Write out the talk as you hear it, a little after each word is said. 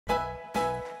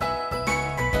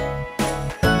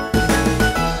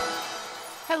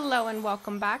Hello and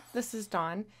welcome back. This is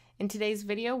Dawn. In today's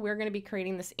video, we're going to be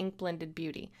creating this ink blended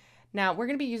beauty. Now, we're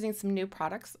going to be using some new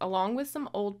products along with some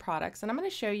old products, and I'm going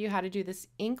to show you how to do this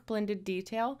ink blended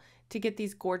detail to get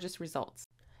these gorgeous results.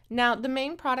 Now, the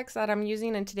main products that I'm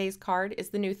using in today's card is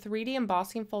the new 3D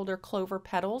embossing folder Clover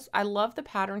Petals. I love the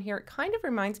pattern here. It kind of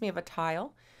reminds me of a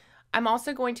tile. I'm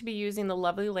also going to be using the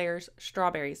Lovely Layers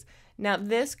Strawberries. Now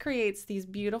this creates these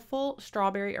beautiful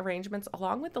strawberry arrangements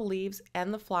along with the leaves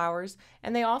and the flowers,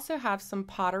 and they also have some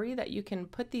pottery that you can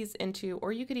put these into,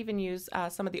 or you could even use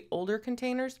some of the older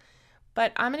containers,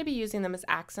 but I'm going to be using them as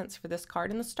accents for this card,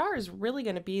 and the star is really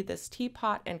going to be this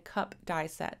teapot and cup die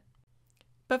set.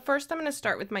 But first I'm going to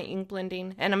start with my ink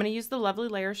blending, and I'm going to use the Lovely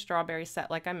Layers Strawberry set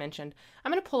like I mentioned.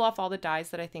 I'm going to pull off all the dies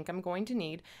that I think I'm going to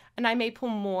need, and I may pull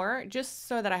more just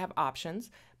so that I have options,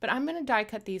 but I'm going to die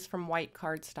cut these from white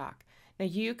cardstock. Now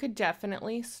you could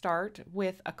definitely start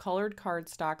with a colored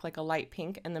cardstock like a light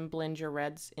pink and then blend your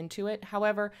reds into it.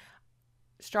 However,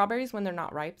 strawberries, when they're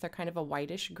not ripe, they're kind of a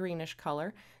whitish greenish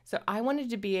color. So I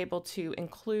wanted to be able to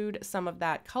include some of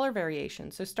that color variation.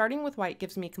 So starting with white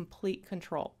gives me complete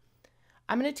control.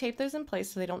 I'm going to tape those in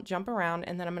place so they don't jump around,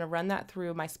 and then I'm going to run that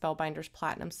through my Spellbinders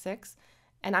Platinum 6.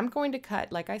 And I'm going to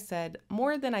cut, like I said,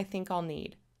 more than I think I'll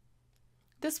need.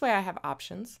 This way I have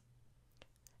options.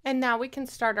 And now we can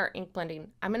start our ink blending.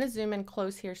 I'm going to zoom in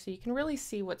close here so you can really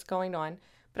see what's going on.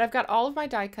 But I've got all of my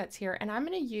die cuts here, and I'm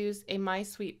going to use a My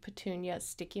Sweet Petunia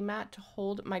sticky mat to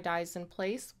hold my dies in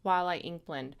place while I ink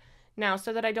blend. Now,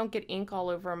 so that I don't get ink all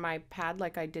over my pad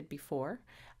like I did before,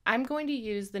 I'm going to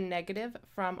use the negative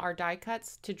from our die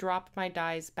cuts to drop my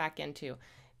dies back into.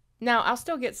 Now, I'll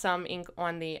still get some ink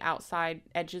on the outside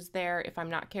edges there if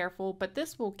I'm not careful, but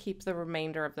this will keep the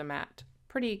remainder of the mat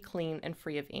pretty clean and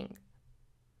free of ink.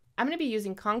 I'm going to be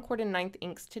using Concord and Ninth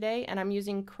inks today, and I'm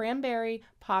using Cranberry,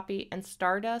 Poppy, and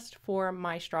Stardust for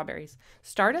my strawberries.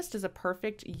 Stardust is a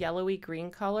perfect yellowy green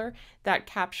color that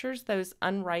captures those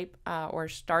unripe or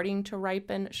starting to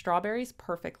ripen strawberries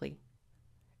perfectly.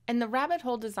 And the Rabbit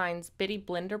Hole Designs Bitty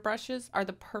Blender brushes are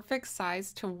the perfect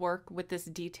size to work with this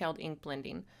detailed ink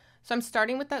blending. So I'm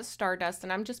starting with that Stardust,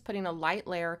 and I'm just putting a light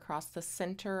layer across the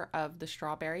center of the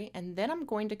strawberry, and then I'm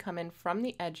going to come in from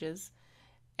the edges,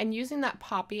 and using that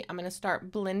Poppy, I'm going to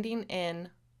start blending in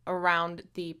around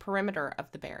the perimeter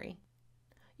of the berry.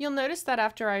 You'll notice that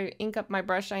after I ink up my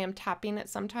brush, I am tapping it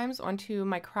sometimes onto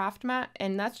my craft mat,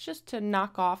 and that's just to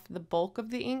knock off the bulk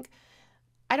of the ink.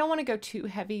 I don't want to go too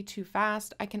heavy too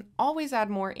fast. I can always add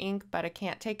more ink, but I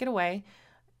can't take it away.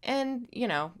 And, you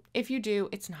know, if you do,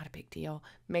 it's not a big deal.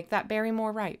 Make that berry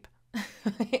more ripe.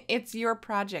 It's your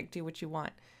project. Do what you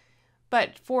want.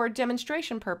 But for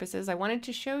demonstration purposes, I wanted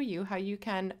to show you how you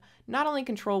can not only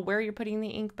control where you're putting the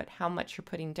ink, but how much you're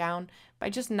putting down by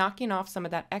just knocking off some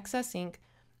of that excess ink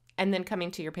and then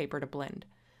coming to your paper to blend.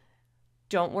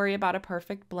 Don't worry about a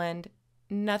perfect blend.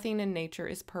 Nothing in nature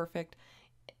is perfect.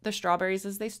 The strawberries,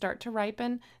 as they start to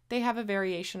ripen, they have a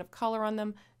variation of color on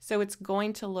them, so it's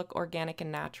going to look organic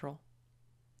and natural.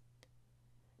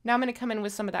 Now I'm going to come in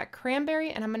with some of that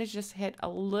cranberry, and I'm going to just hit a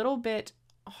little bit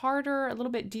harder, a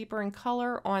little bit deeper in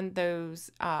color on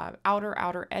those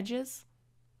outer edges.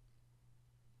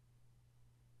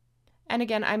 And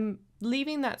again, I'm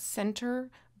leaving that center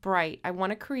bright. I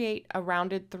want to create a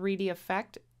rounded 3D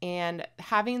effect, and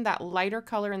having that lighter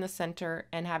color in the center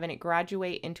and having it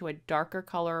graduate into a darker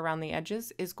color around the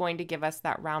edges is going to give us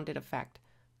that rounded effect.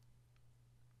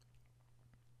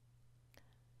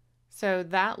 So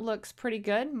that looks pretty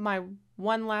good. My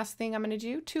one last thing I'm going to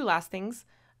do, two last things.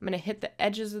 I'm going to hit the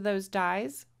edges of those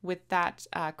dies with that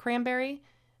cranberry.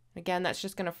 Again, that's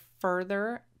just going to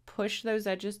further push those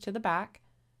edges to the back.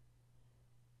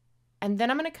 And then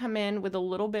I'm going to come in with a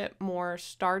little bit more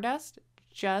Stardust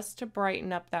just to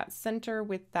brighten up that center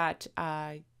with that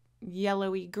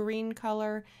yellowy green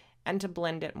color and to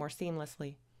blend it more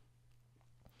seamlessly.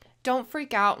 Don't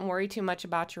freak out and worry too much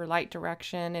about your light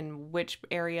direction and which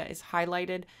area is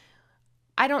highlighted.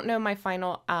 I don't know my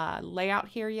final layout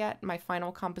here yet, my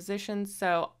final composition,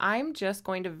 so I'm just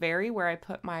going to vary where I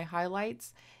put my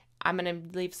highlights. I'm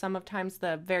going to leave sometimes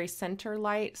the very center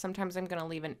light, sometimes I'm going to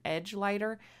leave an edge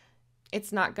lighter.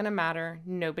 It's not going to matter.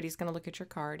 Nobody's going to look at your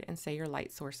card and say your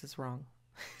light source is wrong.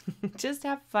 Just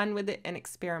have fun with it and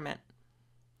experiment.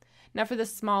 Now for the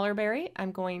smaller berry,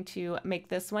 I'm going to make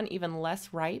this one even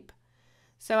less ripe.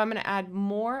 So I'm going to add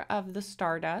more of the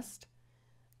Stardust,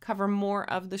 cover more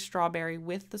of the strawberry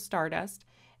with the Stardust,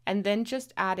 and then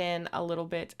just add in a little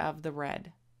bit of the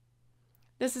red.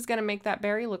 This is going to make that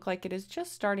berry look like it is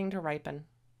just starting to ripen.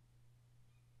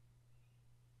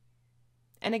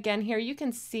 And again, here you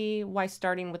can see why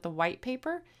starting with the white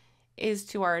paper is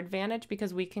to our advantage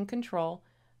because we can control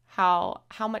how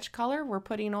much color we're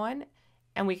putting on,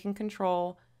 and we can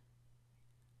control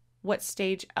what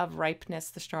stage of ripeness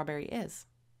the strawberry is.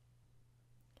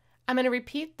 I'm going to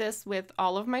repeat this with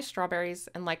all of my strawberries,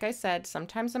 and like I said,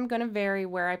 sometimes I'm going to vary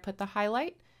where I put the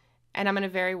highlight, and I'm going to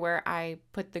vary where I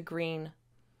put the green.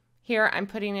 Here I'm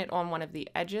putting it on one of the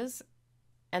edges,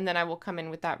 and then I will come in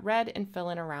with that red and fill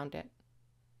in around it.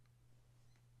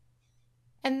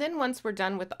 And then once we're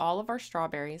done with all of our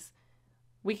strawberries,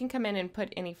 we can come in and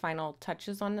put any final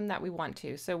touches on them that we want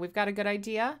to. So we've got a good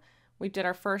idea. We did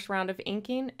our first round of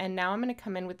inking, and now I'm going to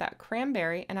come in with that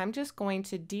cranberry, and I'm just going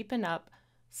to deepen up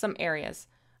some areas.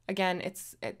 Again,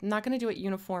 it's not going to do it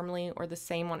uniformly or the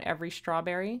same on every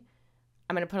strawberry.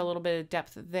 I'm going to put a little bit of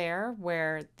depth there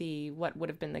where what would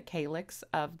have been the calyx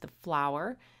of the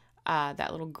flower,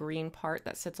 that little green part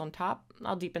that sits on top.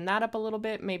 I'll deepen that up a little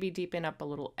bit, maybe deepen up a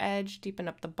little edge, deepen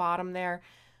up the bottom there.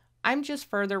 I'm just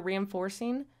further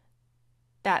reinforcing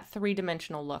that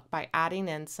three-dimensional look by adding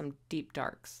in some deep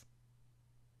darks.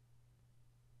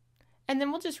 And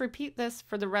then we'll just repeat this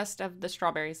for the rest of the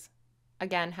strawberries.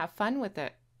 Again, have fun with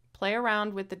it. Play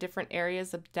around with the different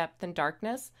areas of depth and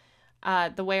darkness.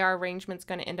 The way our arrangement's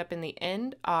going to end up in the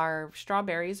end, our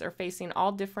strawberries are facing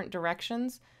all different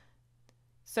directions.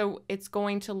 So it's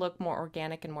going to look more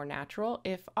organic and more natural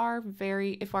if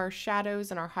our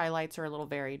shadows and our highlights are a little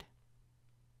varied.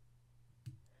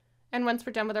 And once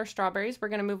we're done with our strawberries, we're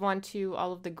going to move on to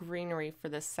all of the greenery for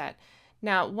this set.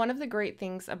 Now, one of the great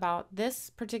things about this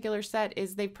particular set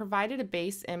is they've provided a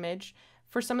base image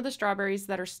for some of the strawberries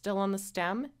that are still on the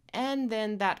stem, and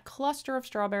then that cluster of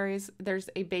strawberries, there's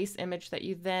a base image that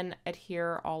you then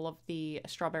adhere all of the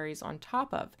strawberries on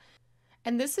top of.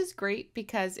 And this is great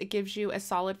because it gives you a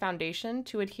solid foundation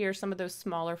to adhere some of those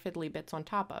smaller fiddly bits on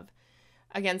top of.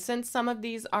 Again, since some of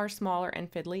these are smaller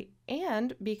and fiddly,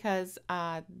 and because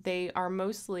they are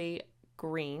mostly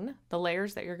green, the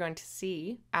layers that you're going to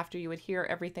see after you adhere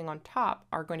everything on top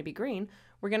are going to be green.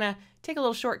 We're going to take a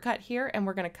little shortcut here, and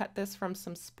we're going to cut this from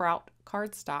some Sprout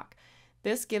cardstock.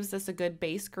 This gives us a good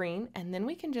base green, and then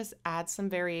we can just add some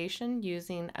variation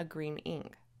using a green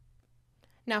ink.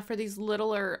 Now for these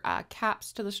littler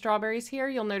caps to the strawberries here,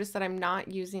 you'll notice that I'm not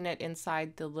using it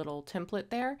inside the little template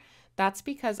there. That's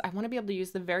because I want to be able to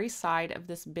use the very side of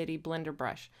this bitty blender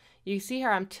brush. You see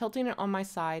here I'm tilting it on my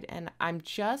side, and I'm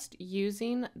just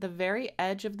using the very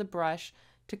edge of the brush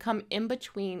to come in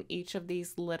between each of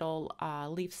these little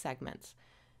leaf segments.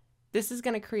 This is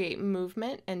going to create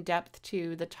movement and depth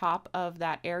to the top of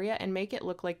that area and make it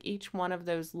look like each one of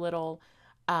those little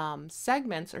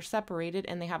segments are separated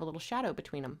and they have a little shadow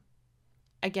between them.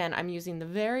 Again, I'm using the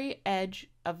very edge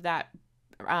of that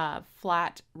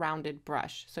flat rounded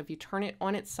brush. So if you turn it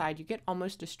on its side, you get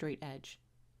almost a straight edge.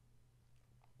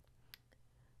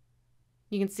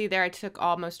 You can see there I took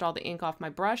almost all the ink off my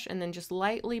brush and then just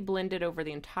lightly blended over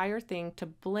the entire thing to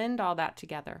blend all that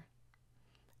together.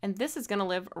 And this is going to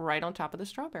live right on top of the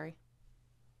strawberry.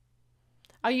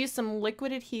 I'll use some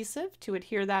liquid adhesive to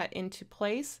adhere that into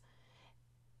place.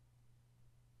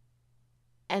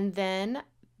 And then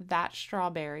that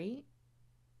strawberry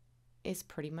is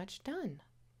pretty much done.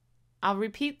 I'll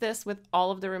repeat this with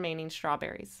all of the remaining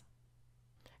strawberries.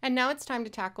 And now it's time to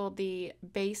tackle the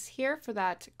base here for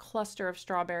that cluster of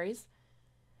strawberries.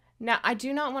 Now, I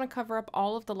do not want to cover up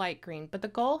all of the light green, but the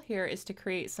goal here is to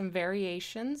create some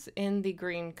variations in the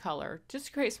green color, just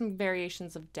to create some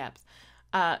variations of depth.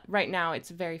 Right now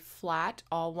it's very flat,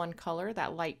 all one color,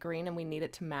 that light green, and we need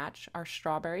it to match our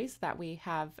strawberries that we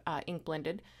have ink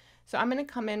blended. So I'm going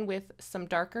to come in with some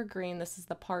darker green. This is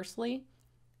the parsley,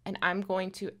 and I'm going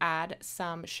to add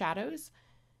some shadows.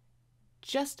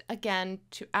 Just again,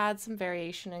 to add some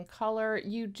variation in color.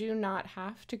 You do not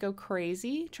have to go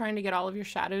crazy trying to get all of your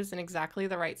shadows in exactly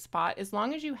the right spot. As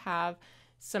long as you have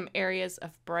some areas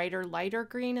of brighter, lighter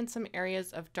green and some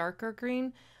areas of darker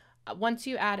green, once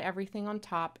you add everything on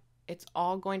top, it's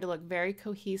all going to look very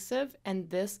cohesive. And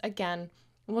this, again,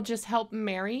 will just help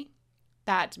marry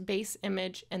that base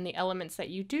image and the elements that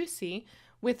you do see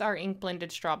with our ink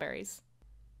blended strawberries.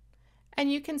 And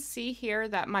you can see here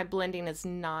that my blending is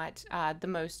not the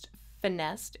most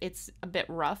finessed. It's a bit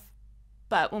rough,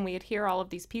 but when we adhere all of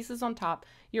these pieces on top,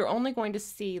 you're only going to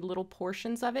see little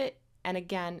portions of it. And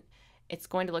again, it's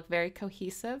going to look very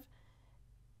cohesive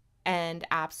and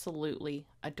absolutely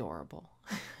adorable.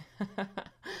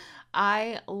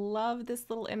 I love this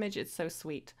little image. It's so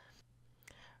sweet.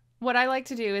 What I like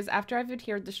to do is after I've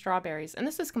adhered the strawberries, and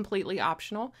this is completely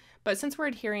optional, but since we're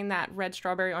adhering that red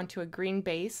strawberry onto a green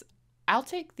base, I'll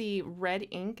take the red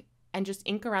ink and just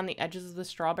ink around the edges of the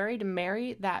strawberry to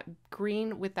marry that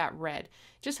green with that red.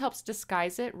 It just helps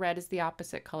disguise it. Red is the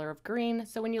opposite color of green.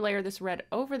 So when you layer this red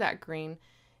over that green,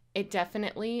 it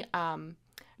definitely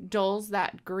dulls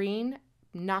that green,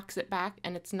 knocks it back,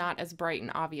 and it's not as bright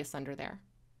and obvious under there.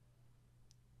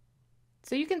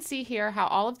 So you can see here how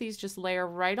all of these just layer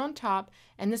right on top,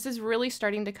 and this is really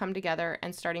starting to come together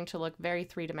and starting to look very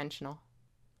three-dimensional.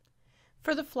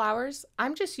 For the flowers,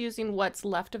 I'm just using what's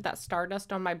left of that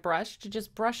stardust on my brush to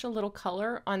just brush a little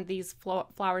color on these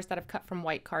flowers that I've cut from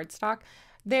white cardstock.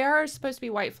 They are supposed to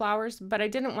be white flowers, but I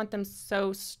didn't want them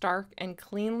so stark and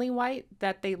cleanly white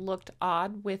that they looked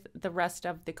odd with the rest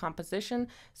of the composition.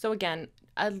 So again,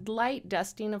 a light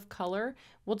dusting of color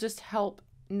will just help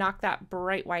knock that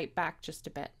bright white back just a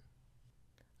bit.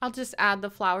 I'll just add the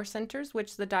flower centers,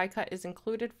 which the die cut is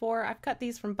included for. I've cut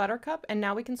these from Buttercup, and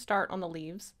now we can start on the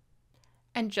leaves.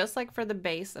 And just like for the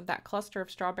base of that cluster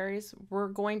of strawberries, we're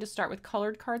going to start with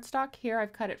colored cardstock. Here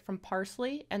I've cut it from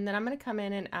Parsley, and then I'm going to come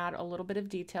in and add a little bit of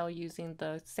detail using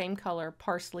the same color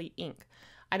Parsley ink.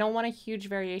 I don't want a huge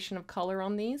variation of color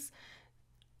on these.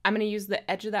 I'm going to use the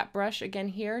edge of that brush again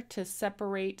here to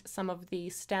separate some of the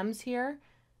stems here.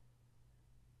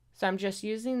 So I'm just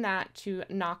using that to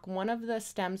knock one of the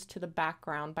stems to the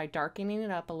background by darkening it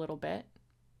up a little bit.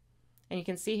 And you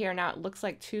can see here now it looks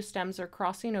like two stems are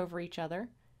crossing over each other.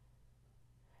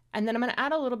 And then I'm going to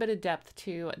add a little bit of depth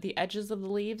to the edges of the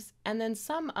leaves and then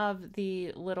some of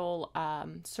the little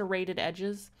serrated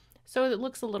edges so it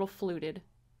looks a little fluted.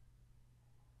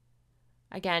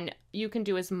 Again, you can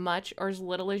do as much or as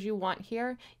little as you want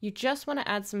here. You just want to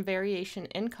add some variation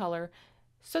in color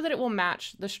so that it will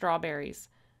match the strawberries.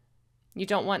 You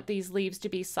don't want these leaves to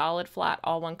be solid, flat,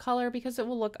 all one color because it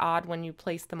will look odd when you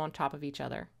place them on top of each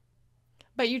other.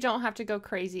 But you don't have to go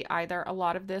crazy either. A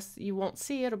lot of this you won't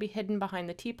see. It'll be hidden behind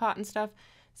the teapot and stuff.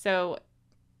 So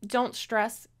don't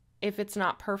stress if it's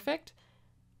not perfect.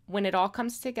 When it all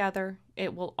comes together,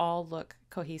 it will all look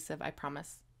cohesive, I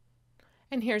promise.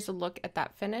 And here's a look at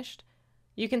that finished.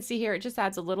 You can see here it just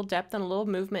adds a little depth and a little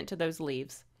movement to those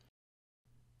leaves.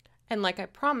 And like I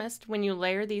promised, when you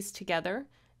layer these together,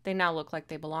 they now look like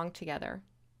they belong together.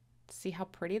 See how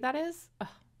pretty that is? Oh,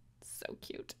 so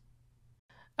cute.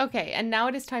 Okay, and now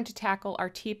it is time to tackle our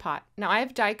teapot. Now I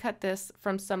have die cut this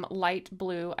from some light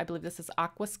blue, I believe this is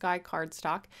Aqua Sky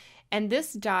cardstock, and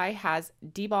this die has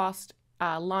debossed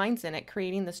lines in it,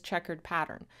 creating this checkered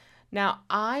pattern. Now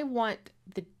I want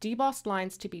the debossed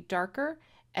lines to be darker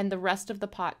and the rest of the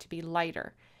pot to be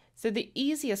lighter. So the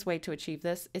easiest way to achieve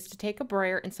this is to take a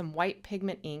brayer and some white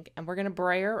pigment ink, and we're going to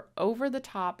brayer over the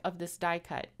top of this die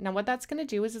cut. Now what that's going to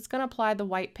do is it's going to apply the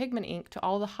white pigment ink to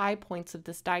all the high points of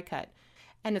this die cut,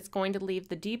 and it's going to leave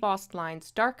the debossed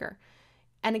lines darker.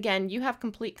 And again, you have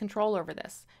complete control over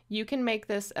this. You can make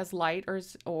this as light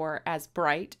or as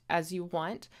bright as you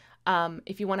want.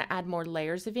 If you want to add more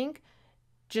layers of ink,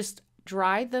 just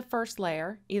dry the first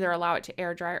layer, either allow it to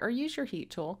air dry or use your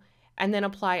heat tool, and then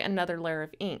apply another layer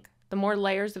of ink. The more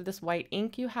layers of this white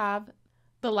ink you have,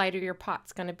 the lighter your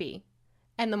pot's going to be.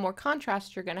 And the more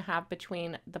contrast you're going to have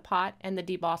between the pot and the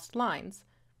debossed lines.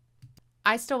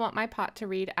 I still want my pot to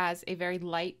read as a very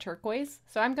light turquoise,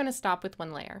 so I'm going to stop with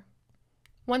one layer.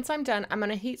 Once I'm done, I'm going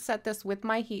to heat set this with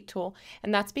my heat tool,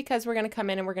 and that's because we're going to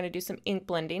come in and we're going to do some ink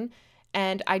blending,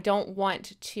 and I don't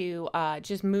want to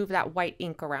just move that white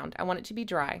ink around. I want it to be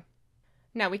dry.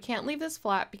 Now we can't leave this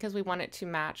flat because we want it to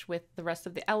match with the rest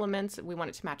of the elements. We want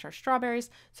it to match our strawberries.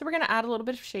 So we're going to add a little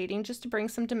bit of shading just to bring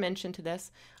some dimension to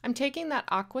this. I'm taking that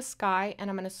Aqua Sky and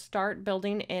I'm going to start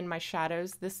building in my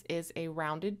shadows. This is a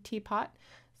rounded teapot.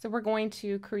 So we're going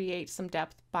to create some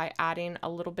depth by adding a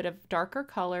little bit of darker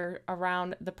color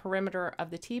around the perimeter of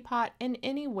the teapot and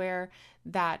anywhere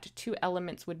that two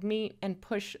elements would meet and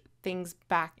push things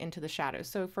back into the shadows.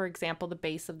 So for example, the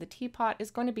base of the teapot is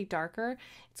going to be darker.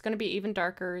 It's going to be even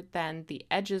darker than the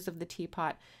edges of the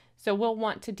teapot. So we'll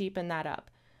want to deepen that up.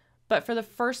 But for the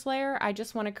first layer, I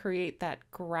just want to create that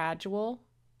gradual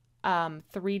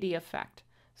 3D effect.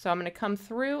 So I'm going to come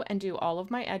through and do all of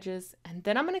my edges, and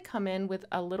then I'm going to come in with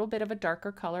a little bit of a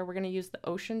darker color. We're going to use the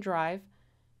Ocean Drive,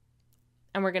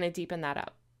 and we're going to deepen that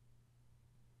up.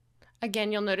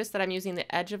 Again, you'll notice that I'm using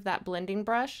the edge of that blending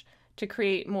brush to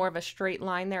create more of a straight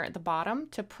line there at the bottom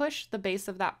to push the base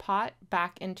of that pot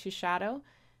back into shadow.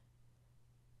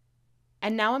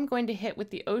 And now I'm going to hit with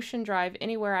the Ocean Drive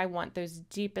anywhere I want those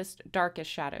deepest,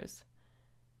 darkest shadows.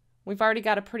 We've already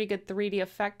got a pretty good 3D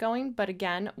effect going, but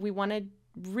again, we want to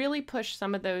really push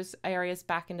some of those areas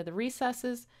back into the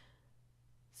recesses.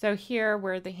 So here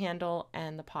where the handle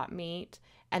and the pot meet,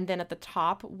 and then at the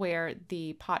top where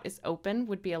the pot is open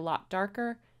would be a lot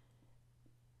darker.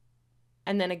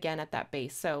 and then again at that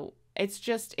base. So it's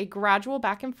just a gradual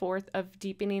back and forth of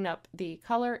deepening up the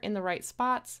color in the right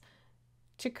spots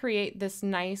to create this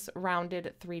nice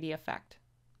rounded 3D effect.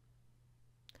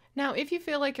 Now, if you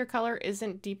feel like your color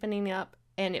isn't deepening up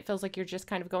and it feels like you're just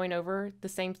kind of going over the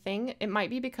same thing, it might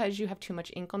be because you have too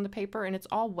much ink on the paper and it's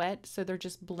all wet, so they're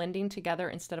just blending together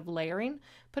instead of layering.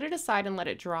 Put it aside and let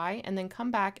it dry, and then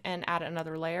come back and add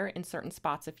another layer in certain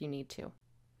spots if you need to.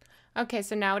 Okay,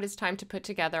 so now it is time to put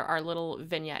together our little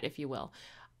vignette, if you will.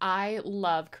 I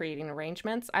love creating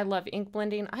arrangements. I love ink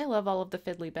blending. I love all of the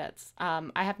fiddly bits.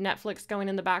 I have Netflix going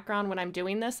in the background when I'm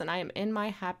doing this, and I am in my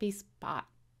happy spot.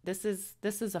 This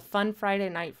is a fun Friday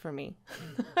night for me.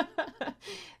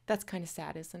 That's kind of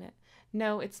sad, isn't it?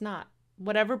 No, it's not.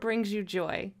 Whatever brings you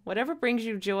joy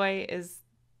is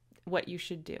what you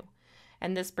should do.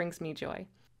 And this brings me joy.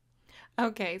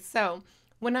 Okay, so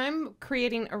when I'm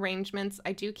creating arrangements,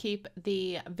 I do keep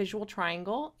the visual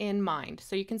triangle in mind.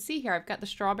 So you can see here, I've got the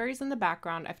strawberries in the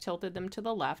background. I've tilted them to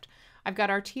the left. I've got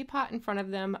our teapot in front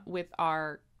of them with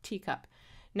our teacup.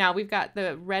 Now we've got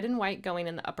the red and white going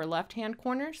in the upper left-hand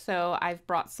corner. So I've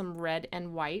brought some red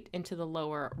and white into the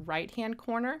lower right-hand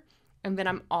corner. And then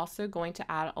I'm also going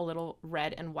to add a little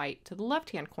red and white to the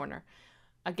left-hand corner.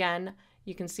 Again,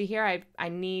 you can see here, I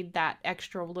need that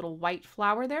extra little white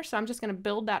flower there, so I'm just going to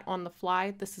build that on the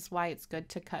fly. This is why it's good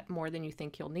to cut more than you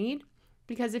think you'll need,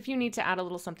 because if you need to add a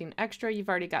little something extra, you've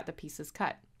already got the pieces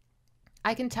cut.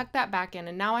 I can tuck that back in,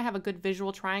 and now I have a good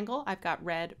visual triangle. I've got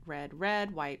red, red,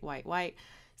 red, white, white, white.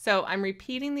 So I'm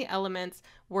repeating the elements,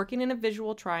 working in a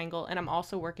visual triangle, and I'm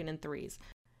also working in threes.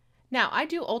 Now, I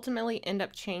do ultimately end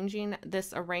up changing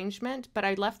this arrangement, but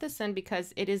I left this in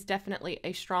because it is definitely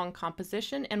a strong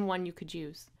composition and one you could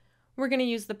use. We're going to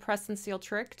use the press and seal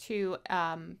trick to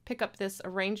pick up this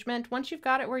arrangement. Once you've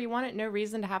got it where you want it, no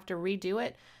reason to have to redo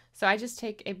it. So I just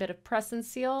take a bit of press and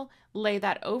seal, lay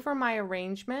that over my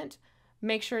arrangement,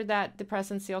 make sure that the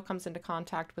press and seal comes into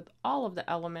contact with all of the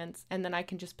elements, and then I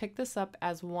can just pick this up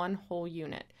as one whole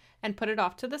unit and put it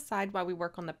off to the side while we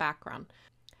work on the background.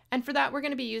 And for that, we're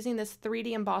going to be using this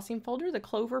 3D embossing folder, the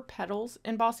Clover Petals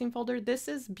embossing folder. This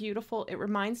is beautiful. It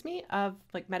reminds me of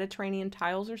like Mediterranean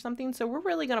tiles or something. So we're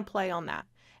really going to play on that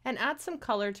and add some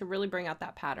color to really bring out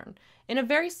that pattern. In a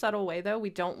very subtle way, though, we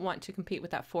don't want to compete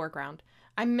with that foreground.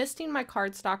 I'm misting my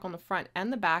cardstock on the front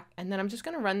and the back, and then I'm just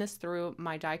going to run this through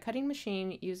my die cutting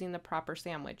machine using the proper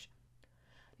sandwich.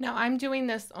 Now I'm doing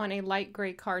this on a light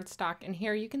gray cardstock, and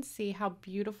here you can see how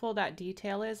beautiful that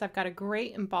detail is. I've got a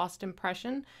great embossed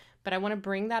impression, but I want to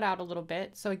bring that out a little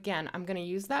bit. So again, I'm going to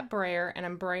use that brayer, and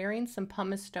I'm brayering some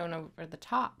pumice stone over the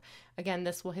top. Again,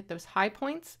 this will hit those high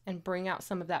points and bring out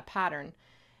some of that pattern.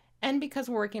 And because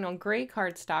we're working on gray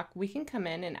cardstock, we can come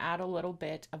in and add a little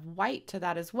bit of white to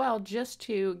that as well, just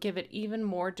to give it even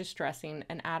more distressing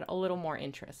and add a little more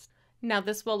interest. Now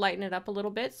this will lighten it up a little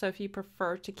bit, so if you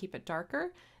prefer to keep it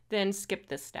darker, then skip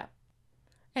this step.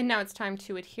 And now it's time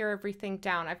to adhere everything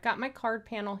down. I've got my card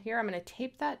panel here. I'm going to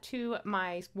tape that to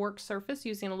my work surface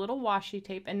using a little washi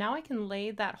tape, and now I can lay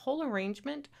that whole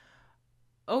arrangement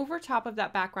over top of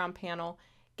that background panel,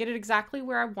 get it exactly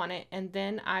where I want it, and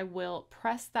then I will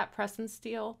press that press and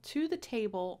seal to the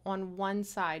table on one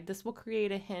side. This will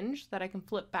create a hinge that I can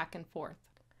flip back and forth.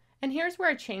 And here's where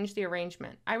I changed the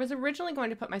arrangement. I was originally going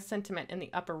to put my sentiment in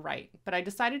the upper right, but I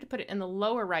decided to put it in the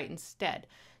lower right instead.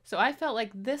 So I felt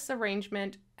like this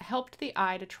arrangement helped the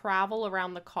eye to travel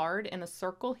around the card in a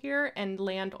circle here and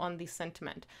land on the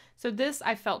sentiment. So this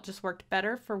I felt just worked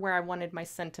better for where I wanted my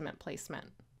sentiment placement.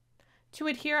 To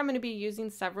adhere, I'm going to be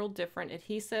using several different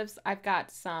adhesives. I've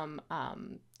got some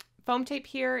foam tape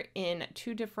here in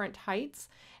 2 different heights,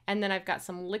 and then I've got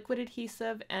some liquid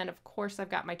adhesive, and of course I've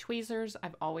got my tweezers.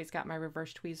 I've always got my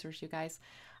reverse tweezers, you guys.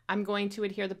 I'm going to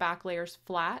adhere the back layers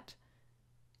flat.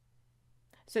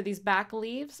 So these back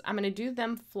leaves, I'm going to do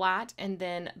them flat, and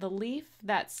then the leaf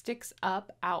that sticks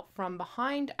up out from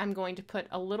behind, I'm going to put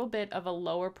a little bit of a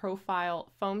lower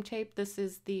profile foam tape. This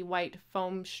is the white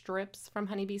foam strips from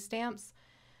Honeybee Stamps.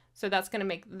 So that's going to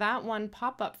make that one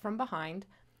pop up from behind.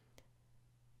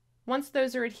 Once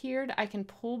those are adhered, I can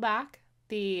pull back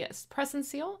the press and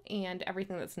seal, and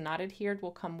everything that's not adhered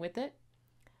will come with it.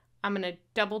 I'm going to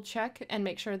double check and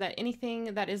make sure that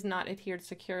anything that is not adhered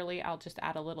securely, I'll just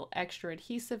add a little extra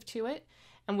adhesive to it,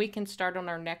 and we can start on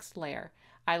our next layer.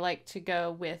 I like to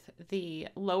go with the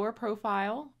lower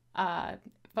profile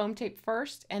foam tape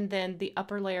first, and then the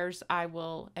upper layers I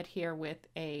will adhere with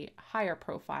a higher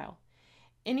profile.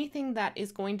 Anything that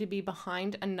is going to be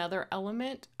behind another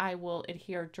element, I will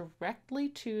adhere directly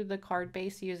to the card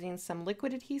base using some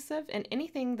liquid adhesive, and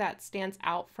anything that stands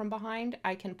out from behind,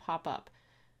 I can pop up.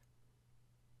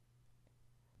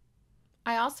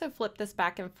 I also flip this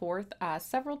back and forth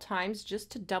several times just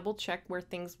to double check where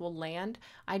things will land.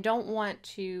 I don't want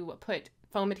to put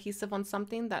foam adhesive on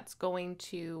something that's going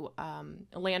to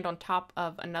land on top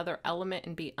of another element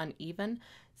and be uneven.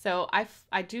 So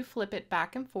I do flip it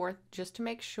back and forth just to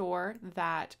make sure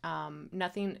that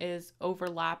nothing is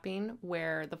overlapping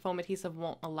where the foam adhesive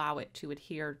won't allow it to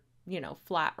adhere,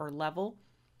 flat or level.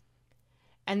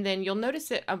 And then you'll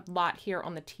notice it a lot here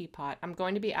on the teapot. I'm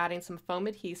going to be adding some foam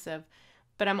adhesive,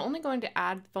 but I'm only going to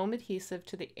add foam adhesive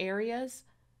to the areas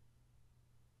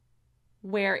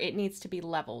where it needs to be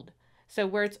leveled. So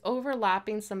where it's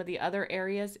overlapping some of the other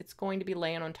areas, it's going to be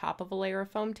laying on top of a layer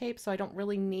of foam tape, so I don't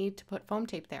really need to put foam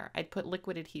tape there. I'd put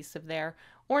liquid adhesive there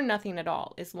or nothing at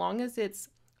all. As long as it's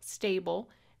stable,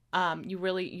 you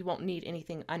won't need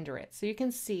anything under it. So you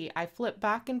can see I flip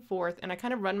back and forth and I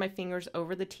kind of run my fingers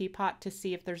over the teapot to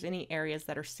see if there's any areas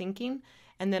that are sinking,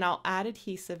 and then I'll add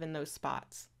adhesive in those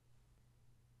spots.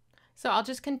 So I'll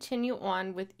just continue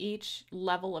on with each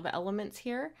level of elements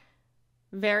here,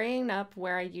 varying up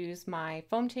where I use my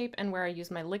foam tape and where I use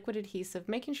my liquid adhesive,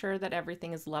 making sure that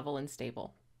everything is level and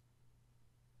stable.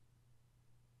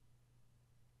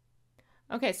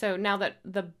 Okay, so now that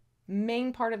the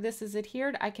main part of this is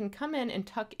adhered, I can come in and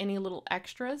tuck any little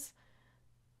extras.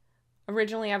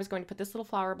 Originally, I was going to put this little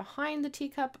flower behind the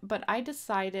teacup, but I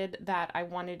decided that I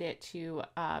wanted it to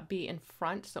be in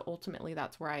front, so ultimately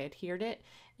that's where I adhered it.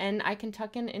 And I can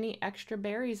tuck in any extra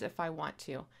berries if I want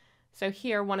to. So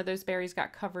here, one of those berries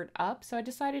got covered up, so I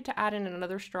decided to add in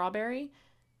another strawberry.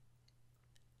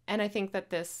 And I think that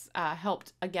this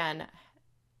helped, again,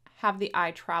 have the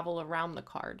eye travel around the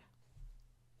card.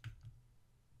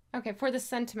 Okay, for the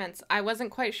sentiments, I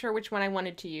wasn't quite sure which one I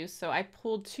wanted to use, so I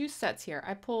pulled two sets here.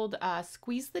 I pulled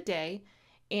Squeeze the Day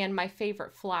and My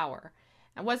Favorite Flower.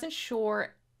 I wasn't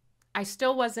sure, I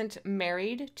still wasn't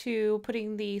married to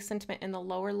putting the sentiment in the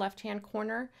lower left-hand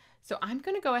corner, so I'm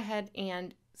going to go ahead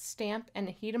and stamp and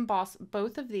heat emboss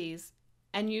both of these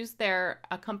and use their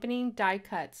accompanying die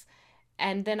cuts,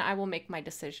 and then I will make my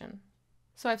decision.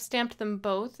 So I've stamped them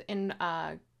both in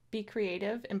Be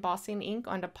Creative embossing ink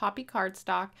onto poppy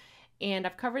cardstock, and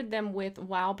I've covered them with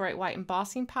Wow Bright White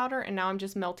embossing powder, and now I'm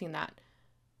just melting that.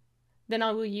 Then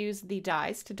I will use the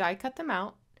dies to die cut them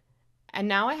out, and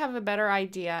now I have a better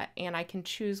idea and I can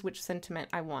choose which sentiment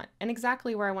I want and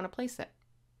exactly where I want to place it.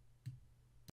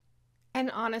 And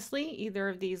honestly, either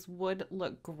of these would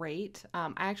look great.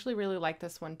 I actually really like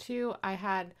this one too. I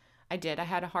had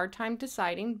a hard time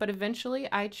deciding, but eventually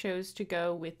I chose to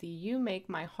go with the You Make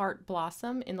My Heart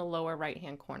Blossom in the lower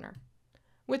right-hand corner.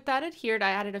 With that adhered,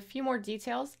 I added a few more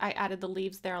details. I added the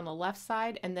leaves there on the left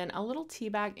side and then a little tea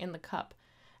bag in the cup.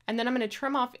 And then I'm going to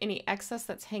trim off any excess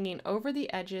that's hanging over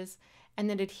the edges and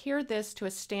then adhere this to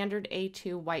a standard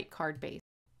A2 white card base.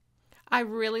 I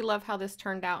really love how this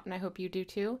turned out, and I hope you do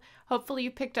too. Hopefully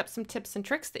you picked up some tips and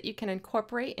tricks that you can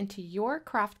incorporate into your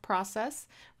craft process.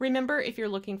 Remember, if you're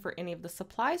looking for any of the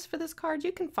supplies for this card,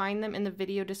 you can find them in the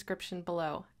video description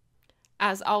below.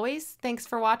 As always, thanks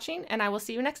for watching, and I will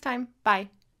see you next time. Bye.